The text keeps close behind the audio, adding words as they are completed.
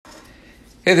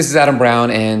Hey, this is Adam Brown,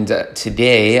 and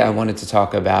today I wanted to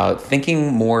talk about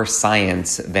thinking more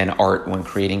science than art when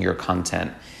creating your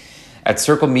content. At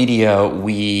Circle Media,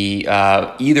 we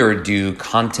either do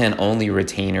content-only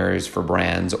retainers for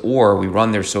brands, or we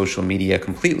run their social media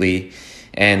completely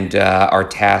and are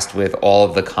tasked with all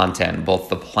of the content, both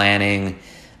the planning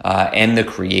and the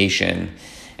creation.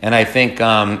 And I think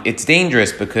it's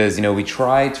dangerous because, we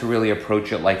try to really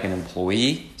approach it like an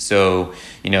employee. So,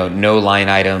 no line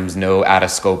items, no out of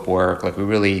scope work. Like we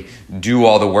really do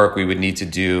all the work we would need to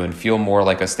do and feel more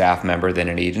like a staff member than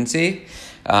an agency.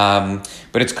 But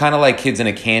it's kind of like kids in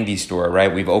a candy store,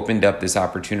 right? We've opened up this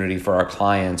opportunity for our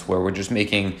clients where we're just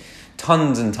making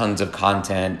tons and tons of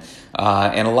content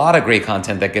and a lot of great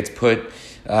content that gets put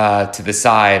to the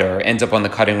side or ends up on the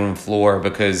cutting room floor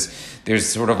because there's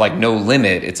sort of like no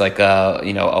limit. It's like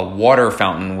a water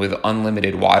fountain with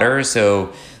unlimited water.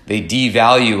 So they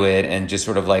devalue it and just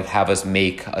sort of like have us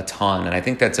make a ton. And I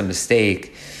think that's a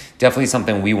mistake. Definitely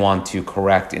something we want to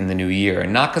correct in the new year.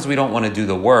 And not because we don't want to do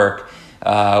the work.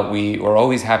 We are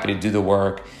always happy to do the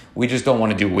work. We just don't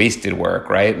want to do wasted work,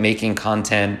 right? Making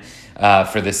content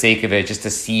for the sake of it, just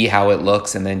to see how it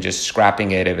looks and then just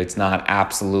scrapping it if it's not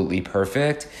absolutely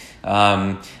perfect,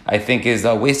 I think is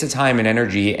a waste of time and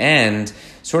energy and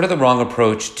sort of the wrong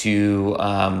approach to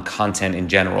content in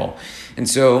general. And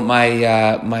so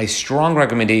my strong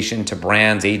recommendation to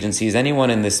brands, agencies, anyone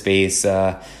in this space,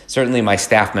 certainly my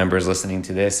staff members listening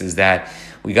to this, is that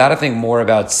we got to think more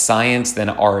about science than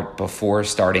art before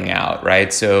starting out,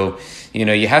 right? So,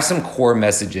 you have some core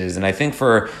messages. And I think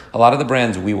for a lot of the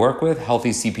brands we work with,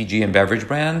 healthy CPG and beverage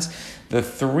brands, the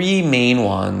three main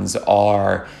ones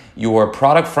are your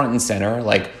product front and center.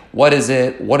 Like, what is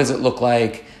it? What does it look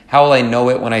like? How will I know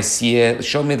it when I see it?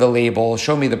 Show me the label,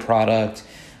 show me the product.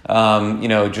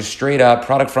 Just straight up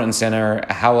product front and center.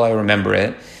 How will I remember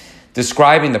it?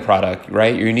 Describing the product,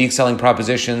 right? Your unique selling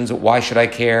propositions. Why should I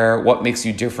care? What makes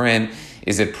you different?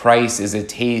 Is it price? Is it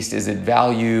taste? Is it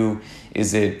value?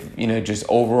 Is it, just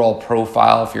overall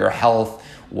profile for your health?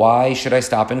 Why should I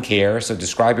stop and care? So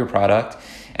describe your product.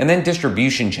 And then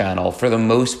distribution channel. For the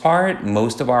most part,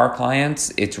 most of our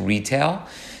clients, it's retail.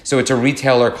 So it's a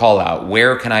retailer call out.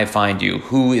 Where can I find you?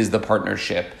 Who is the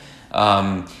partnership?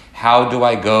 How do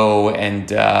I go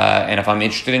and if I'm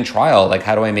interested in trial, like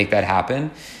how do I make that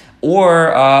happen?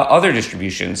 Or other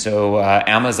distribution, so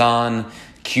Amazon,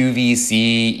 QVC,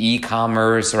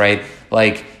 e-commerce, right?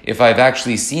 Like if I've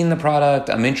actually seen the product,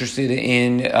 I'm interested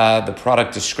in the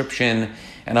product description,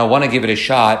 and I want to give it a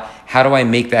shot, how do I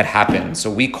make that happen? So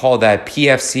we call that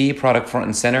PFC, product front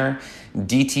and center,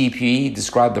 DTP,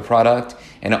 describe the product,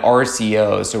 and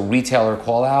RCO, so retailer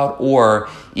call out, or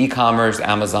e-commerce,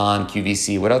 Amazon,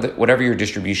 QVC, whatever your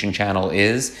distribution channel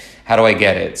is, how do I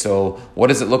get it? So what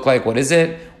does it look like? What is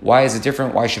it? Why is it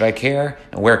different? Why should I care?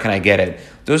 And where can I get it?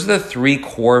 Those are the three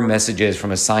core messages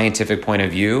from a scientific point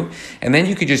of view. And then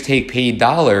you could just take paid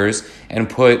dollars and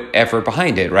put effort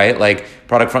behind it, right? Like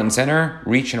product front and center,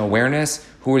 reach and awareness.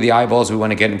 Who are the eyeballs we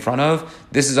want to get in front of?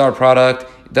 This is our product.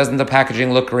 Doesn't the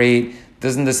packaging look great?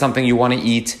 Isn't this something you want to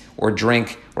eat or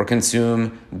drink or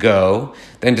consume? Go.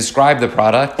 Then describe the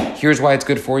product. Here's why it's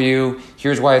good for you.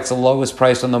 Here's why it's the lowest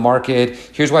price on the market.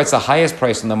 Here's why it's the highest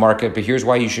price on the market, but here's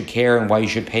why you should care and why you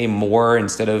should pay more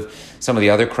instead of some of the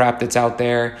other crap that's out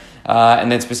there.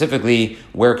 And then specifically,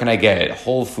 where can I get it?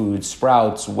 Whole Foods,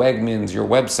 Sprouts, Wegmans, your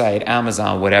website,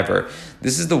 Amazon, whatever.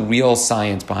 This is the real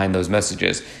science behind those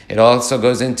messages. It also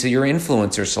goes into your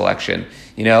influencer selection.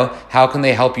 How can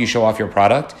they help you show off your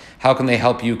product? How can they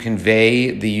help you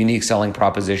convey the unique selling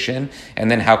proposition?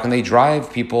 And then how can they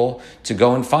drive people to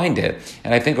go and find it?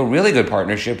 And I think a really good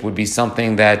partnership would be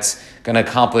something that's going to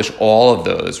accomplish all of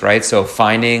those, right? So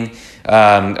finding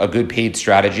a good paid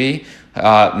strategy,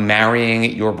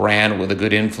 marrying your brand with a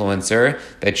good influencer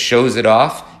that shows it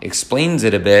off, explains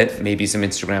it a bit, maybe some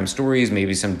Instagram stories,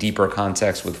 maybe some deeper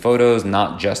context with photos,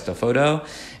 not just a photo,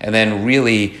 and then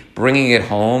really bringing it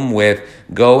home with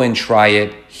go and try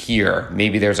it here.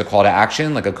 Maybe there's a call to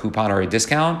action, like a coupon or a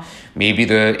discount. Maybe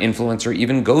the influencer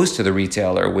even goes to the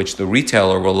retailer, which the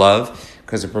retailer will love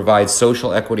because it provides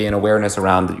social equity and awareness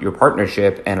around your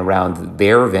partnership and around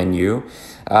their venue.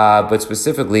 But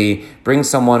specifically, bring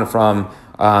someone from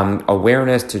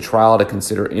awareness to trial to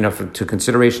to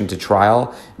consideration to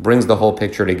trial, brings the whole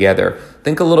picture together.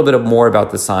 Think a little bit more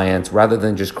about the science rather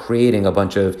than just creating a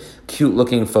bunch of cute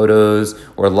looking photos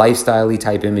or lifestyle-y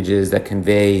type images that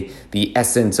convey the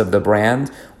essence of the brand.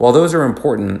 While those are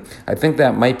important, I think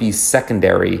that might be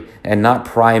secondary and not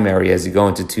primary as you go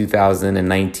into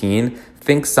 2019.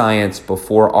 Think science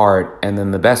before art, and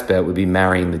then the best bet would be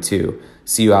marrying the two.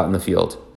 See you out in the field.